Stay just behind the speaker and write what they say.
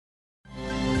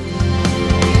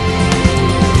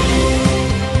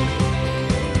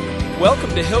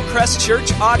Welcome to Hillcrest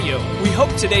Church Audio. We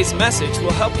hope today's message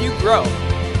will help you grow.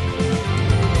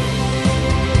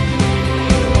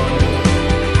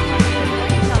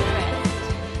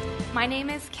 My name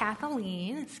is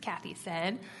Kathleen, as Kathy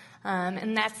said,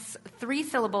 and that's 3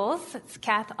 syllables. It's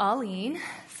Kathleen,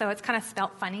 so it's kind of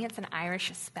spelt funny. It's an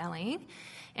Irish spelling.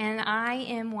 And I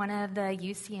am one of the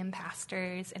UCM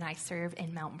pastors, and I serve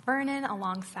in Mount Vernon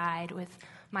alongside with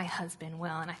my husband,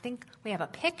 Will. And I think we have a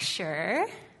picture.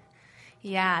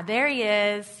 Yeah, there he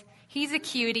is. He's a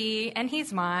cutie, and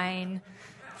he's mine.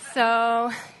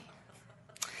 So,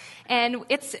 and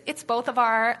it's both of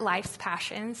our life's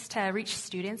passions to reach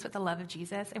students with the love of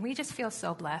Jesus, and we just feel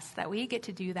so blessed that we get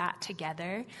to do that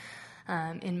together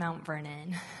in Mount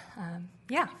Vernon.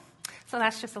 So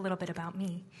that's just a little bit about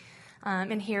me.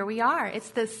 And here we are.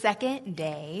 It's the second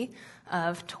day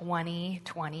of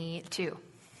 2022.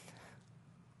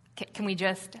 Can we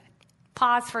just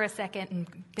pause for a second and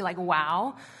be like,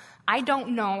 wow, I don't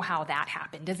know how that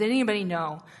happened. Does anybody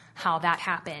know how that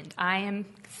happened? I am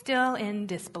still in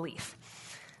disbelief.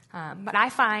 But I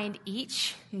find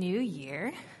each new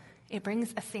year, it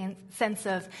brings a sense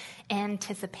of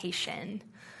anticipation,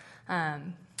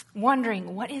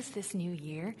 wondering, what is this new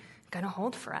year going to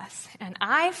hold for us? And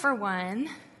I, for one,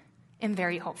 am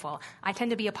very hopeful. I tend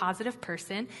to be a positive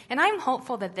person, and I'm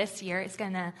hopeful that this year is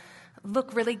going to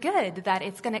look really good, that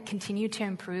it's going to continue to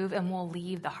improve, and we'll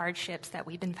leave the hardships that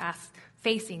we've been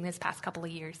facing this past couple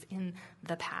of years in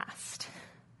the past.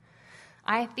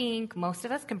 I think most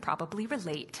of us can probably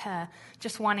relate to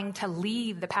just wanting to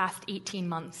leave the past 18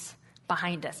 months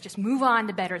behind us, just move on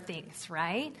to better things,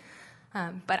 right?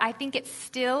 But I think it's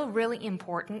still really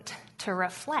important to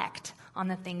reflect on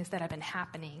the things that have been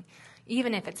happening,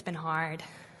 even if it's been hard,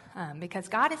 because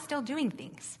God is still doing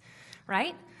things,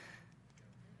 right?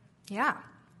 Yeah.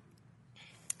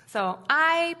 So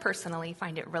I personally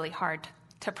find it really hard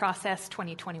to process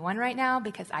 2021 right now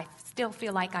because I still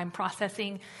feel like I'm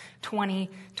processing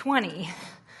 2020.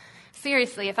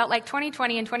 Seriously, it felt like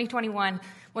 2020 and 2021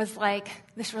 was like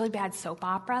this really bad soap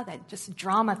opera that just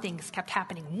drama things kept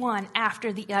happening one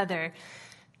after the other.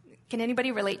 Can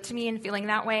anybody relate to me in feeling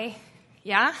that way?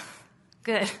 Yeah?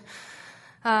 Good.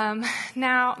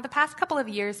 Now, the past couple of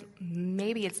years,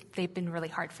 maybe they've been really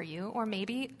hard for you, or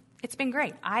maybe it's been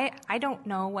great. I don't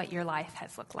know what your life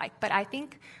has looked like, but I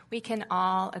think we can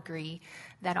all agree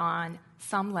that on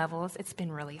some levels it's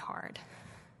been really hard.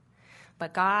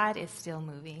 But God is still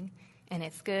moving, and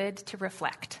it's good to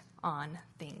reflect on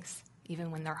things, even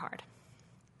when they're hard.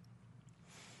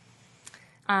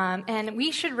 And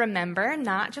we should remember,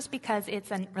 not just because it's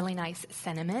a really nice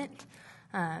sentiment,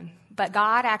 but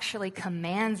God actually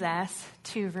commands us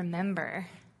to remember.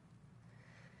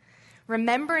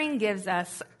 Remembering gives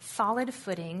us solid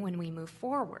footing when we move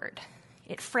forward.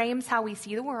 It frames how we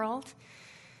see the world,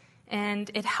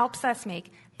 and it helps us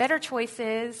make better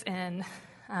choices and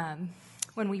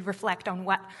when we reflect on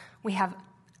what we have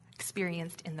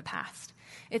experienced in the past.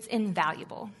 It's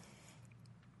invaluable.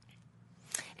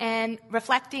 And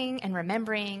reflecting and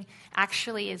remembering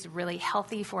actually is really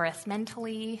healthy for us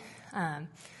mentally.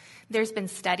 There's been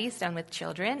studies done with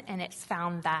children, and it's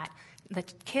found that the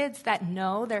kids that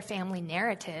know their family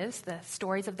narratives, the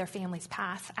stories of their family's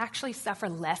past, actually suffer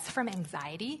less from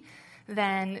anxiety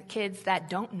than kids that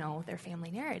don't know their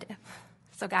family narrative.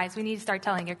 So guys, we need to start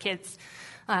telling your kids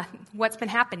what's been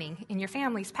happening in your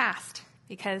family's past,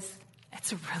 because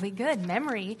it's really good.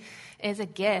 Memory is a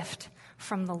gift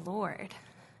from the Lord.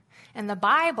 And the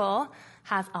Bible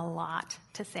has a lot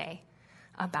to say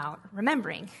about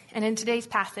remembering. And in today's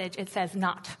passage, it says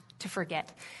not to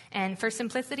forget. And for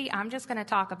simplicity, I'm just going to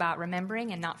talk about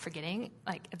remembering and not forgetting,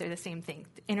 like they're the same thing,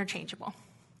 interchangeable.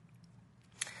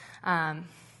 A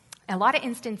lot of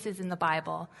instances in the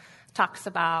Bible talks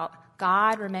about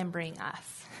God remembering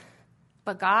us,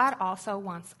 but God also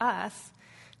wants us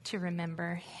to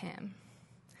remember him.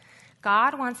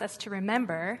 God wants us to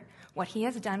remember what he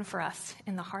has done for us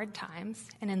in the hard times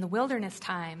and in the wilderness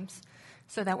times,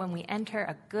 so that when we enter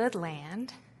a good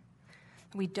land,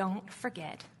 we don't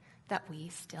forget that we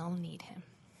still need him.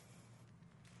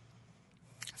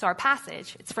 So our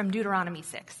passage, it's from Deuteronomy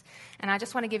 6. And I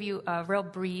just want to give you a real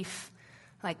brief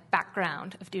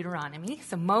background of Deuteronomy.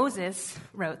 So Moses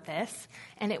wrote this,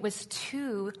 and it was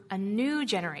to a new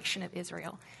generation of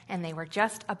Israel, and they were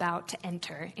just about to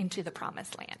enter into the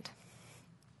promised land.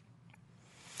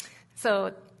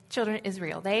 So children of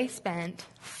Israel, they spent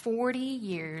 40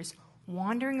 years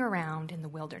wandering around in the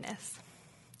wilderness.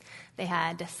 They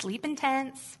had to sleep in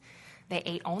tents. They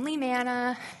ate only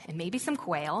manna and maybe some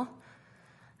quail.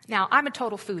 Now, I'm a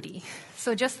total foodie,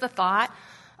 so just the thought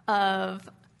of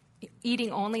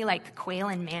eating only like quail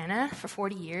and manna for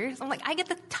 40 years. I'm like, I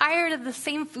get tired of the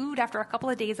same food after a couple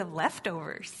of days of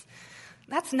leftovers.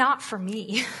 That's not for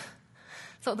me.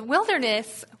 So the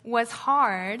wilderness was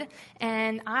hard,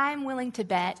 and I'm willing to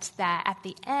bet that at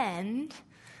the end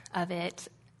of it,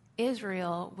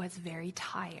 Israel was very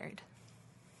tired.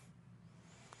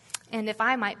 And if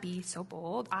I might be so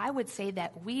bold, I would say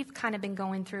that we've kind of been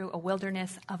going through a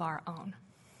wilderness of our own.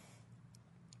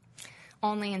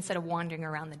 Only instead of wandering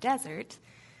around the desert,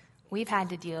 we've had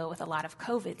to deal with a lot of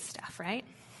COVID stuff, right?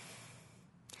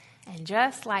 And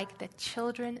just like the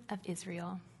children of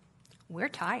Israel, we're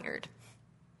tired.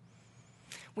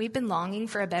 We've been longing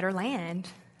for a better land.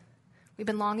 We've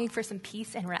been longing for some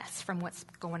peace and rest from what's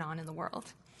going on in the world.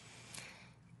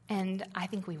 And I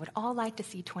think we would all like to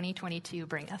see 2022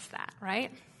 bring us that,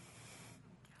 right?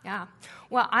 Yeah.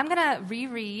 Well, I'm going to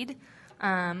reread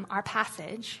our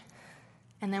passage,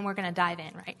 and then we're going to dive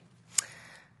in, right?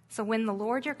 So when the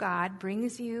Lord your God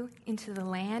brings you into the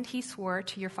land he swore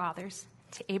to your fathers,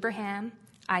 to Abraham,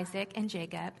 Isaac, and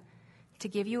Jacob, to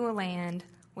give you a land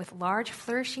with large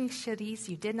flourishing cities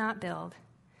you did not build,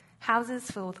 houses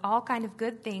filled with all kinds of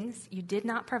good things you did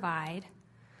not provide,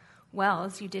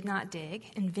 wells you did not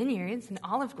dig, and vineyards and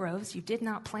olive groves you did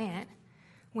not plant,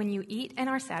 when you eat and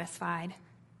are satisfied,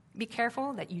 be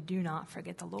careful that you do not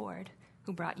forget the Lord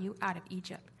who brought you out of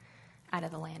Egypt, out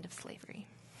of the land of slavery.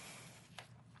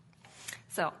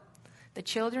 So, the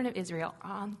children of Israel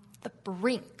are on the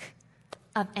brink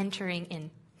of entering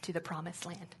into the promised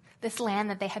land. This land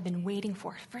that they have been waiting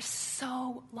for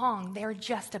so long. They're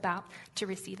just about to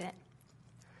receive it.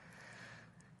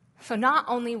 So not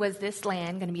only was this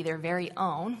land going to be their very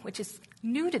own, which is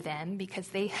new to them because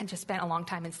they had just spent a long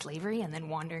time in slavery and then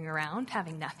wandering around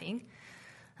having nothing,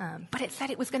 but it said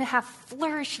it was going to have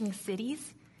flourishing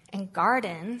cities and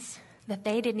gardens that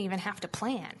they didn't even have to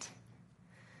plant.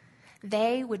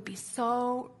 They would be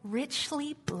so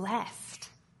richly blessed,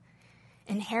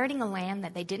 inheriting a land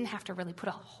that they didn't have to really put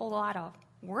a whole lot of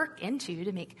work into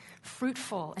to make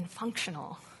fruitful and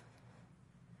functional.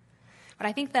 But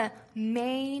I think the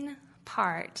main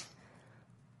point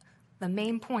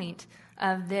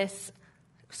of this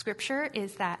scripture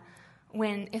is that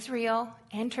when Israel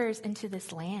enters into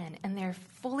this land and they're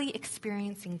fully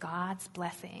experiencing God's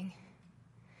blessing,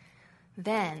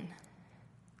 then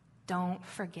don't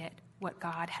forget what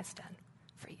God has done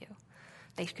for you.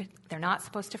 They're not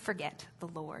supposed to forget the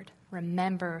Lord.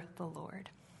 Remember the Lord.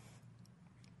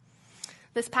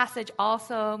 This passage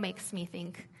also makes me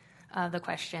think of the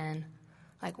question,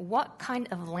 like, what kind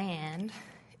of land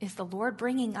is the Lord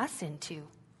bringing us into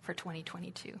for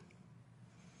 2022?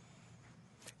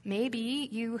 Maybe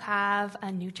you have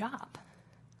a new job,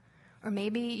 or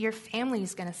maybe your family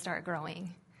is going to start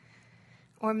growing,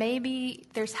 or maybe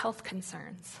there's health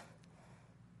concerns.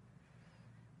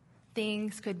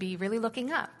 Things could be really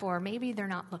looking up, or maybe they're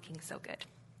not looking so good.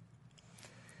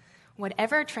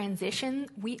 Whatever transition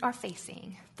we are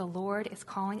facing, the Lord is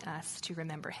calling us to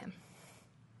remember him.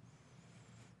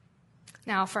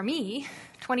 Now, for me,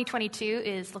 2022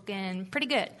 is looking pretty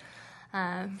good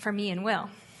for me and Will.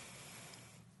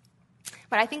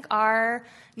 But I think our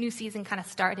new season kind of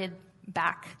started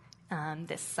back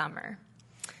this summer.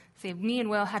 So me and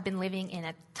Will have been living in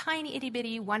a tiny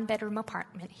itty-bitty one-bedroom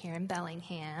apartment here in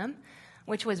Bellingham,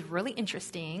 which was really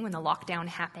interesting when the lockdown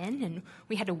happened and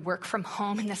we had to work from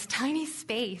home in this tiny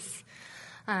space.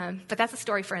 But that's a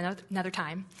story for another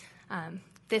time.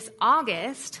 This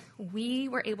August, we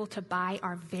were able to buy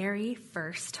our very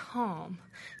first home.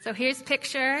 So here's a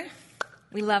picture.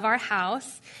 We love our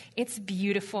house. It's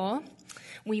beautiful.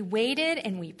 We waited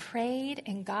and we prayed,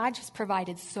 and God just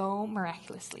provided so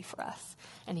miraculously for us.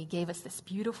 And he gave us this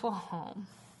beautiful home.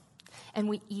 And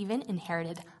we even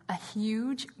inherited a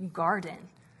huge garden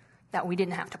that we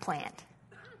didn't have to plant.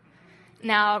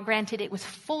 Now, granted, it was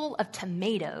full of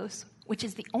tomatoes, which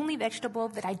is the only vegetable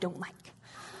that I don't like.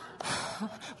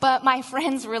 But my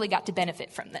friends really got to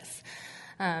benefit from this.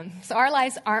 So our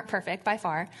lives aren't perfect by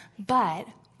far, but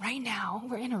right now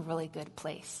we're in a really good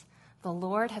place. The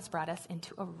Lord has brought us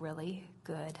into a really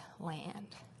good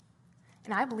land.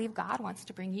 And I believe God wants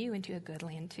to bring you into a good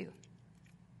land too.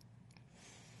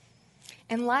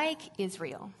 And like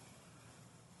Israel,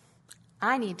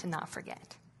 I need to not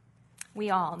forget.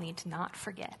 We all need to not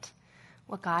forget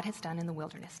what God has done in the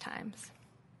wilderness times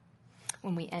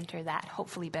when we enter that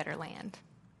hopefully better land.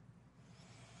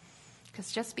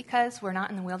 Because just because we're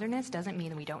not in the wilderness doesn't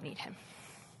mean we don't need him.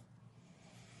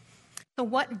 So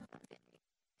what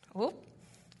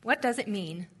does it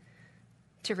mean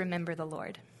to remember the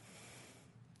Lord?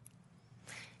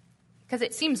 Because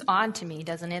it seems odd to me,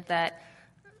 doesn't it, that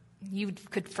you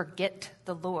could forget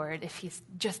the Lord if he's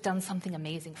just done something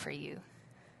amazing for you.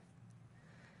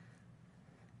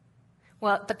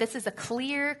 Well, but this is a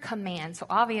clear command, so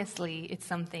obviously it's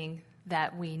something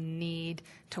that we need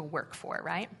to work for,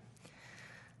 right?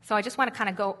 So I just want to kind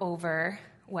of go over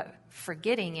what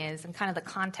forgetting is and kind of the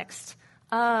context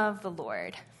of the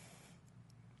Lord.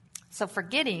 So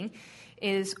forgetting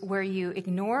is where you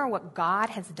ignore what God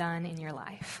has done in your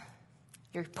life.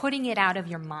 You're putting it out of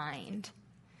your mind.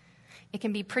 It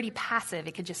can be pretty passive.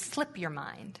 It could just slip your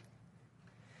mind.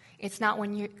 It's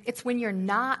when you're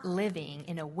not living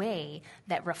in a way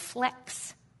that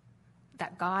reflects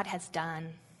that God has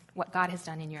done what God has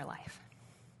done in your life.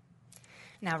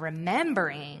 Now,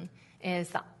 remembering is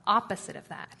the opposite of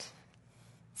that.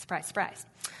 Surprise, surprise.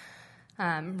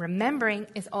 Remembering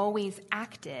is always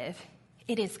active.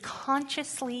 It is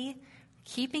consciously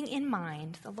keeping in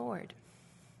mind the Lord,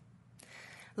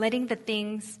 letting the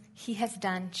things he has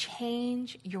done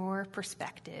change your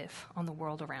perspective on the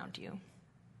world around you.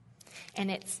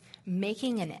 And it's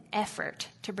making an effort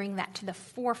to bring that to the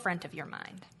forefront of your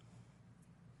mind.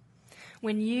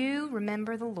 When you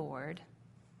remember the Lord,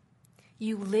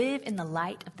 you live in the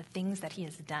light of the things that he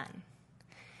has done.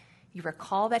 You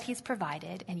recall that he's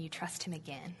provided, and you trust him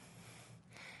again.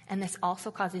 And this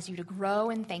also causes you to grow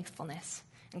in thankfulness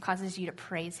and causes you to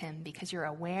praise him because you're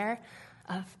aware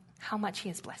of how much he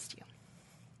has blessed you.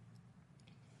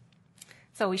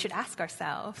 So we should ask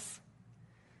ourselves,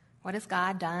 what has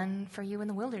God done for you in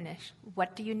the wilderness?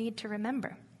 What do you need to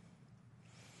remember?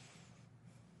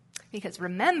 Because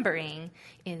remembering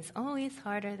is always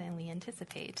harder than we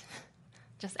anticipate.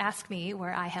 Just ask me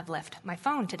where I have left my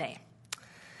phone today.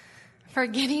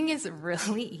 Forgetting is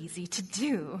really easy to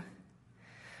do.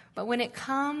 But when it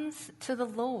comes to the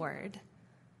Lord,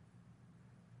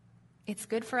 it's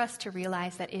good for us to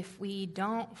realize that if we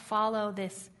don't follow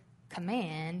this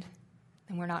command,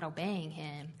 then we're not obeying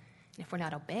him. And if we're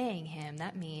not obeying him,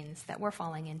 that means that we're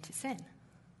falling into sin.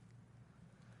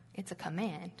 It's a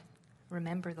command.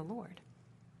 Remember the Lord.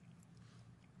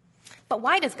 But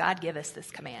why does God give us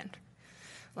this command?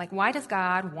 Why does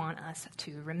God want us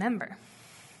to remember?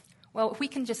 Well, if we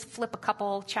can just flip a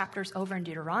couple chapters over in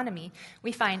Deuteronomy,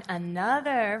 we find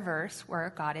another verse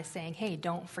where God is saying, hey,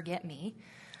 don't forget me,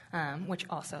 which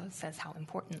also says how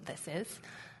important this is.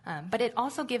 But it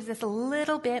also gives us a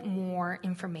little bit more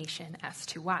information as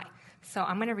to why. So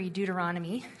I'm going to read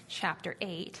Deuteronomy chapter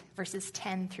 8, verses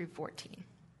 10 through 14.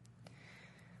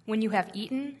 When you have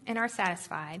eaten and are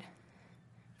satisfied,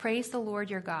 praise the Lord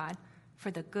your God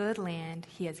for the good land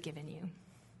he has given you.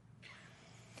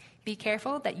 Be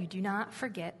careful that you do not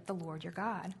forget the Lord your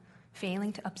God,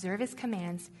 failing to observe his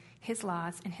commands, his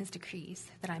laws, and his decrees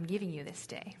that I'm giving you this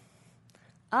day.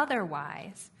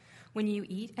 Otherwise, when you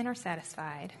eat and are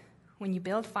satisfied, when you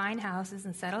build fine houses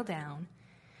and settle down,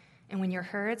 and when your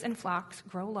herds and flocks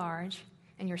grow large,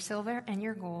 and your silver and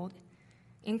your gold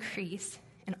increase,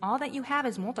 and all that you have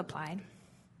is multiplied,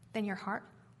 then your heart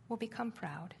will become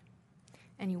proud,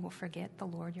 and you will forget the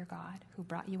Lord your God, who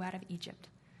brought you out of Egypt,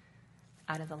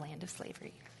 out of the land of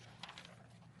slavery.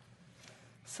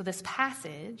 So this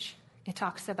passage, it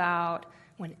talks about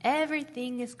when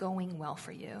everything is going well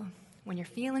for you, when you're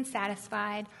feeling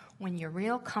satisfied, when you're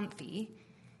real comfy,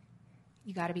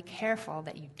 you got to be careful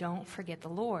that you don't forget the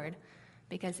Lord,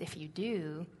 because if you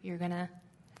do, you're going to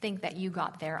think that you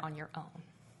got there on your own.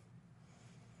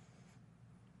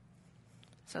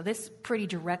 So this pretty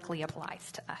directly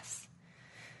applies to us.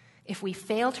 If we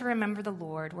fail to remember the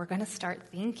Lord, we're going to start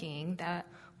thinking that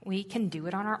we can do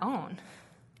it on our own,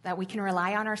 that we can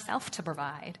rely on ourselves to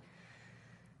provide.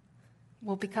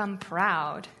 We'll become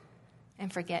proud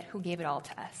and forget who gave it all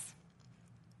to us.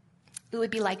 It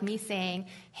would be like me saying,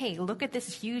 hey, look at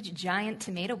this huge, giant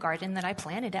tomato garden that I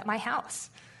planted at my house.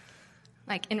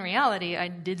 In reality, I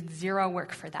did zero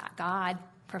work for that. God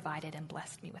provided and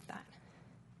blessed me with that.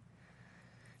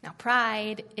 Now,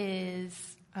 pride is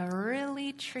a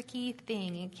really tricky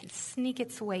thing. It can sneak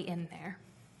its way in there.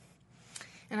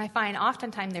 And I find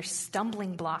oftentimes there's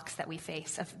stumbling blocks that we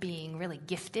face of being really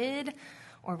gifted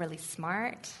or really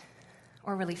smart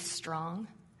or really strong,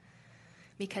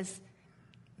 because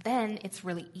then it's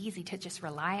really easy to just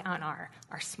rely on our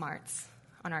smarts,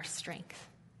 on our strength,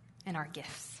 and our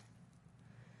gifts.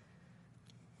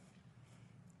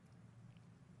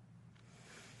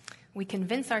 We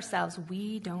convince ourselves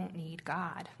we don't need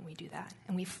God when we do that,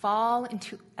 and we fall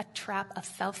into a trap of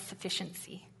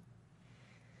self-sufficiency.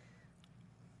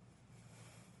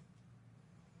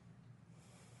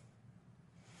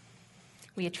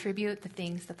 We attribute the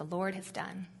things that the Lord has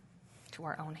done to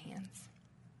our own hands.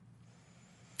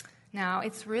 Now,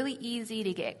 it's really easy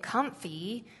to get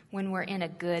comfy when we're in a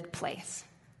good place.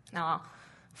 Now,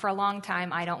 for a long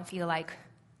time, I don't feel like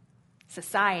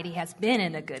society has been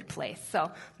in a good place.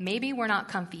 So maybe we're not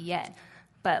comfy yet.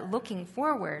 But looking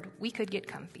forward, we could get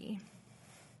comfy.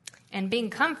 And being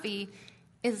comfy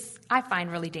is, I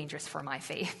find, really dangerous for my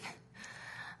faith.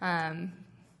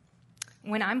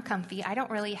 When I'm comfy, I don't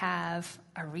really have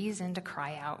a reason to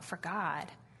cry out for God.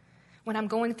 When I'm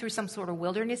going through some sort of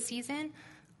wilderness season,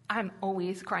 I'm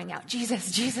always crying out,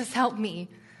 Jesus, Jesus, help me.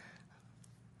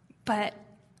 But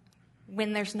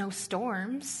when there's no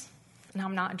storms and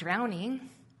I'm not drowning,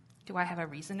 do I have a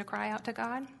reason to cry out to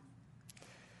God?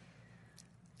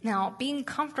 Now, being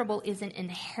comfortable isn't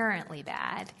inherently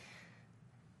bad.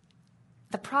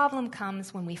 The problem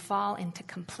comes when we fall into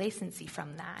complacency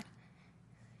from that.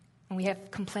 When we have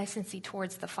complacency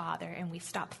towards the Father and we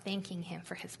stop thanking Him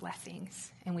for His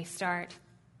blessings and we start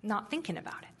not thinking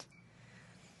about it.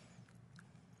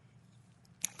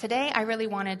 Today, I really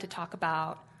wanted to talk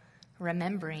about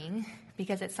remembering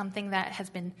because it's something that has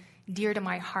been dear to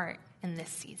my heart in this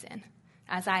season.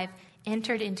 As I've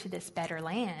entered into this better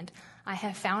land, I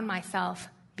have found myself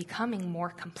becoming more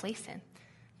complacent.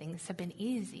 Things have been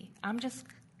easy. I'm just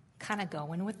kind of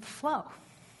going with the flow.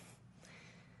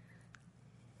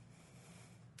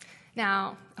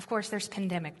 Now, of course, there's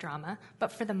pandemic drama,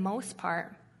 but for the most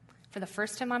part, for the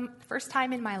first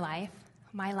time in my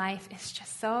life is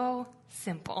just so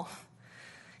simple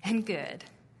and good.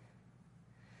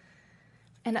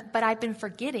 But I've been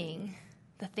forgetting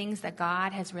the things that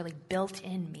God has really built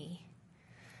in me,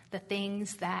 the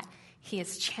things that He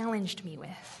has challenged me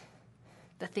with,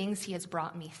 the things He has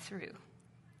brought me through.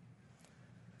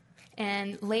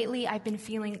 And lately, I've been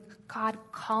feeling God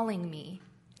calling me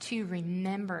to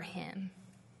remember Him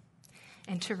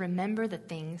and to remember the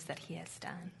things that He has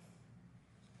done.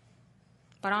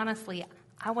 But honestly,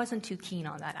 I wasn't too keen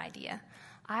on that idea.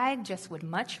 I just would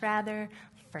much rather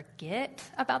forget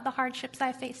about the hardships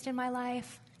I faced in my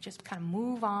life, just kind of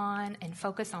move on and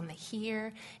focus on the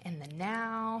here and the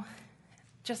now,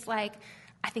 just like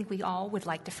I think we all would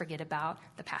like to forget about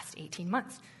the past 18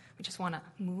 months. We just want to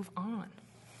move on.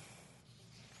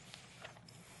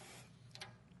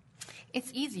 It's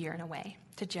easier in a way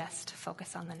to just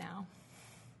focus on the now.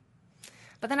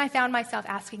 But then I found myself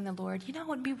asking the Lord, it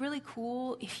would be really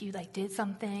cool if you did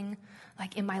something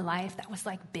in my life that was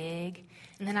big,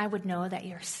 and then I would know that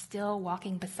you're still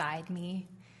walking beside me.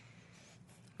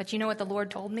 But you know what the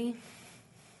Lord told me?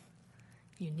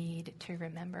 You need to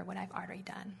remember what I've already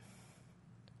done.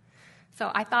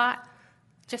 So I thought,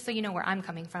 just so you know where I'm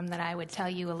coming from, that I would tell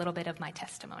you a little bit of my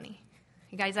testimony.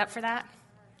 You guys up for that?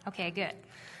 Okay, good.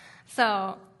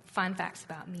 So, fun facts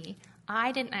about me.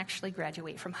 I didn't actually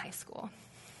graduate from high school.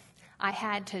 I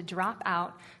had to drop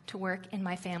out to work in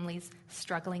my family's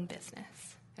struggling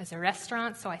business. It was a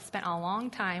restaurant, so I spent a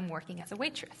long time working as a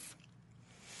waitress.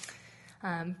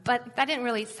 But that didn't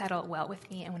really settle well with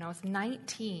me, and when I was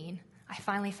 19, I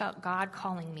finally felt God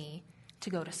calling me to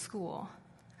go to school.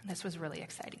 And this was really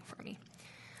exciting for me.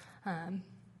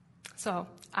 So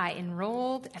I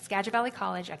enrolled at Skagit Valley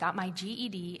College, I got my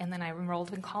GED, and then I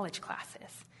enrolled in college classes.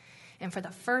 And for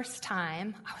the first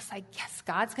time, I was like, yes,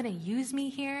 God's going to use me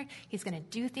here. He's going to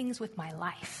do things with my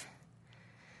life.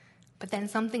 But then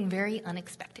something very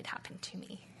unexpected happened to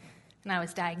me, and I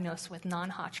was diagnosed with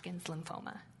non-Hodgkin's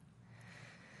lymphoma.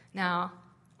 Now,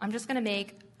 I'm just going to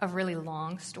make a really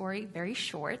long story very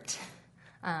short.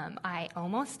 I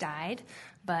almost died,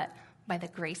 but by the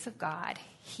grace of God,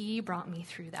 He brought me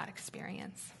through that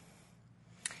experience.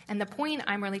 And the point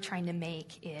I'm really trying to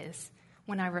make is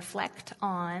when I reflect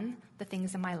on the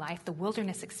things in my life, the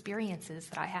wilderness experiences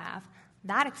that I have,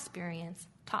 that experience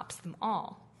tops them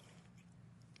all.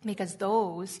 Because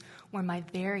those were my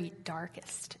very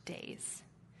darkest days.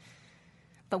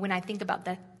 But when I think about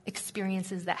the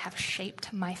experiences that have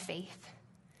shaped my faith,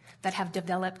 that have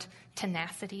developed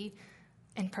tenacity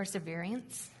and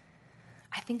perseverance,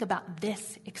 I think about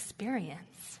this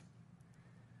experience.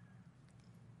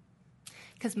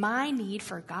 Because my need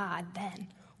for God then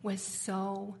was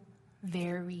so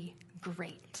very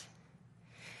great.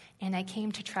 And I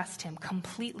came to trust Him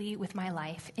completely with my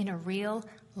life in a real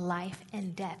life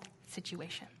and death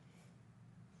situation.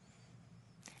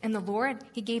 And the Lord,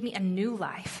 He gave me a new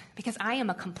life because I am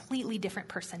a completely different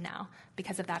person now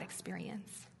because of that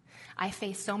experience. I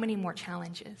face so many more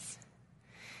challenges.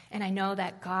 And I know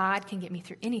that God can get me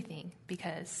through anything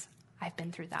because I've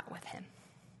been through that with Him.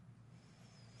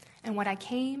 And what I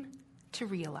came to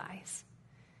realize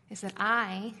is that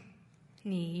I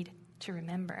need to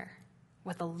remember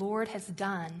what the Lord has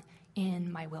done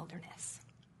in my wilderness.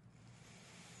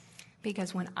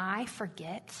 Because when I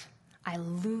forget I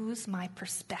lose my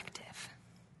perspective.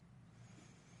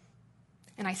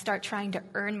 And I start trying to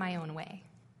earn my own way.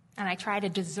 And I try to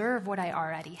deserve what I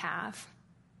already have.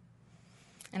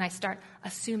 And I start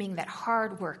assuming that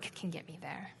hard work can get me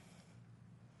there.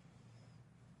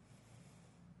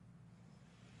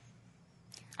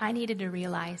 I needed to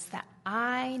realize that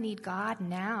I need God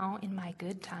now in my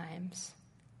good times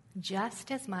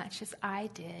just as much as I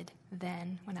did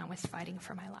then when I was fighting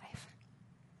for my life.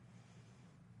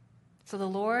 So the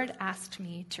Lord asked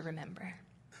me to remember,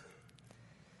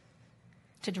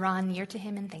 to draw near to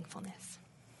him in thankfulness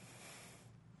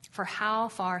for how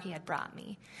far he had brought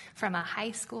me, from a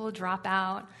high school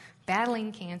dropout,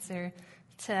 battling cancer,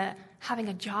 to having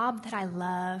a job that I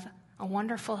love, a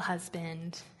wonderful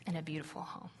husband, and a beautiful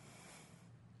home.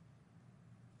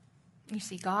 You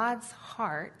see, God's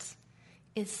heart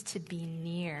is to be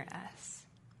near us.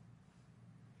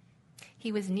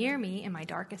 He was near me in my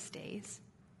darkest days,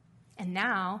 and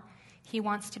now he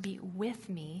wants to be with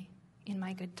me in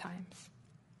my good times.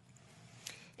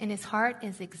 And his heart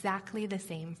is exactly the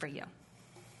same for you.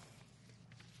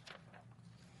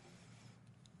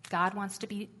 God wants to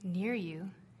be near you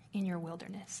in your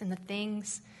wilderness, in the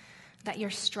things that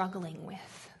you're struggling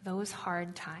with, those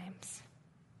hard times.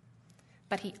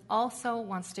 But he also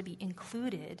wants to be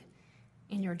included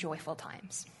in your joyful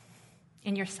times,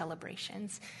 in your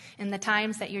celebrations, in the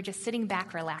times that you're just sitting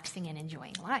back, relaxing, and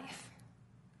enjoying life.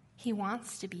 He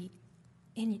wants to be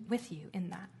with you in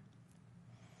that.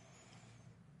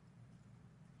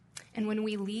 And when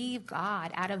we leave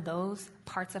God out of those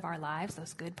parts of our lives,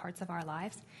 those good parts of our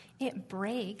lives, it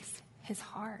breaks his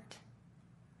heart.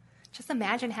 Just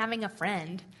imagine having a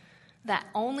friend that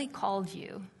only called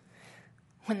you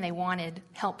when they wanted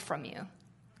help from you.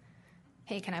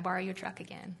 Hey, can I borrow your truck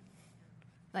again?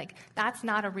 Like, that's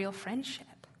not a real friendship.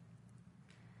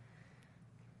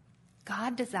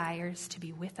 God desires to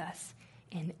be with us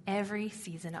in every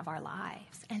season of our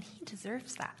lives, and he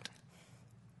deserves that.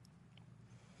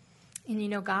 And you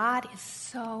know, God is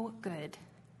so good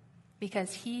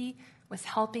because he was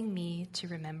helping me to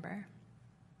remember.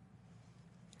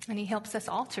 And he helps us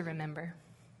all to remember.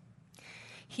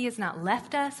 He has not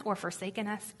left us or forsaken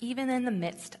us, even in the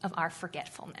midst of our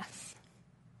forgetfulness.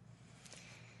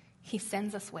 He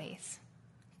sends us ways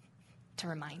to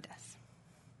remind us.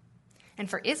 And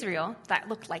for Israel, that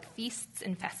looked like feasts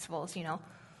and festivals,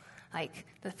 like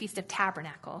the Feast of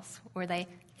Tabernacles, where they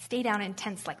stay down in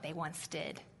tents like they once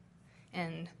did.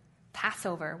 And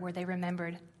Passover, where they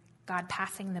remembered God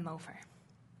passing them over.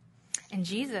 And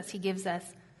Jesus, he gives us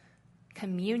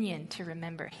communion to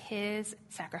remember his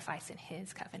sacrifice and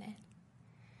his covenant.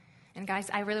 And guys,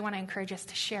 I really want to encourage us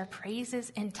to share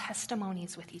praises and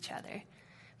testimonies with each other,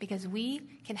 because we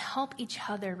can help each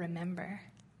other remember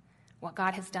what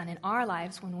God has done in our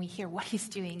lives when we hear what he's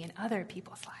doing in other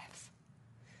people's lives.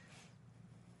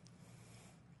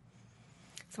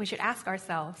 So we should ask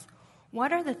ourselves,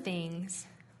 what are the things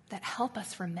that help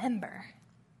us remember?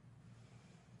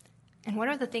 And what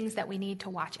are the things that we need to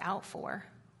watch out for?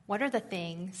 What are the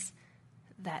things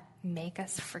that make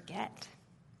us forget?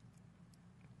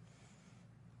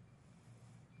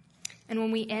 And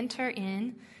when we enter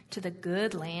into the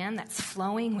good land that's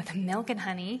flowing with milk and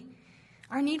honey,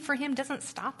 our need for him doesn't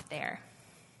stop there.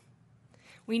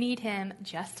 We need him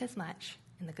just as much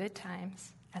in the good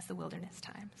times as the wilderness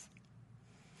times.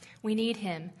 We need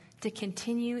him to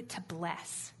continue to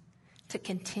bless, to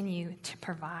continue to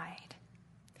provide.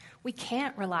 We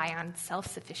can't rely on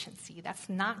self-sufficiency. That's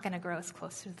not going to grow us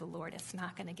closer to the Lord. It's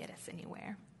not going to get us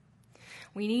anywhere.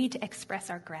 We need to express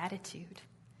our gratitude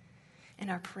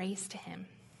and our praise to him.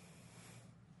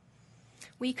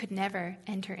 We could never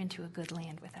enter into a good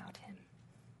land without him.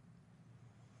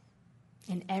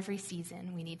 In every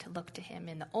season, we need to look to him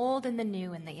in the old and the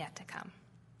new and the yet to come.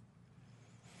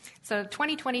 So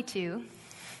 2022,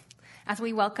 as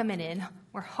we welcome it in,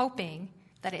 we're hoping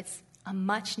that it's a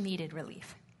much-needed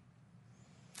relief.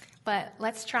 But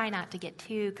let's try not to get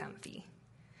too comfy.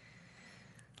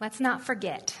 Let's not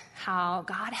forget how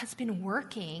God has been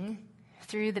working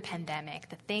through the pandemic,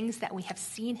 the things that we have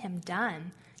seen him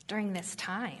done during this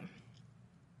time.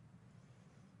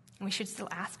 And we should still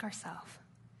ask ourselves,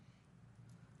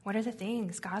 what are the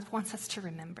things God wants us to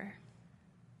remember?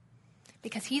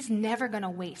 Because he's never going to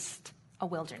waste a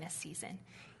wilderness season.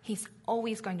 He's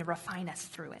always going to refine us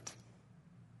through it.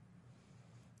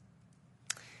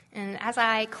 And as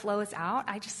I close out,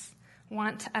 I just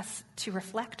want us to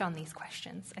reflect on these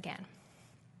questions again.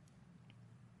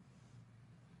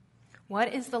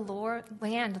 What is the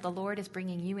land the Lord is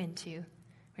bringing you into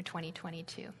for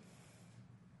 2022?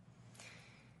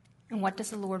 And what does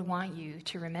the Lord want you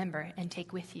to remember and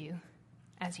take with you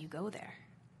as you go there.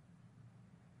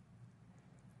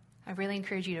 I really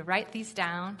encourage you to write these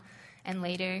down and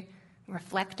later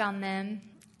reflect on them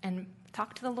and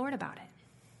talk to the Lord about it.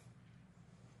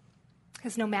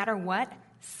 Because no matter what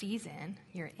season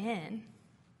you're in,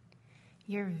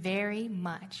 you're very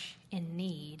much in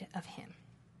need of him.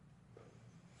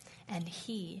 And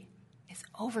he is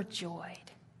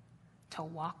overjoyed to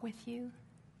walk with you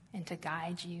and to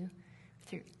guide you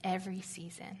through every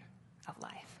season of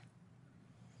life.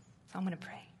 So I'm going to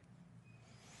pray.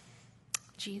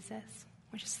 Jesus,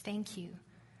 we just thank you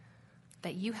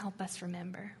that you help us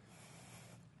remember,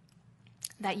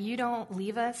 that you don't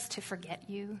leave us to forget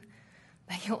you,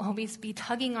 that you'll always be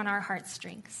tugging on our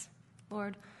heartstrings.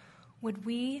 Lord, would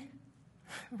we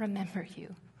remember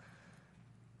you?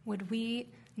 Would we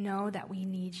know that we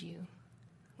need you?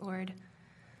 Lord,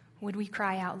 would we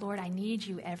cry out, Lord, I need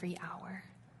you every hour?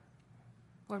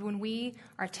 Lord, when we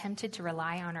are tempted to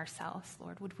rely on ourselves,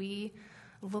 Lord, would we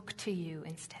look to you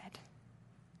instead?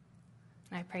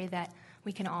 And I pray that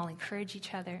we can all encourage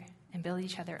each other and build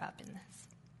each other up in this.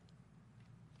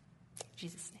 In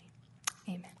Jesus'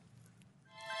 name, amen.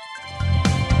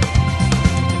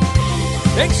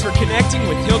 Thanks for connecting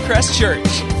with Hillcrest Church.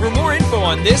 For more info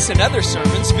on this and other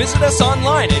sermons, visit us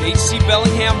online at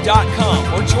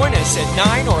hcbellingham.com or join us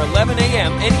at 9 or 11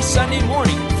 a.m. any Sunday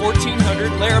morning,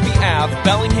 1400 Larrabee Ave,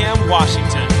 Bellingham,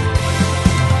 Washington.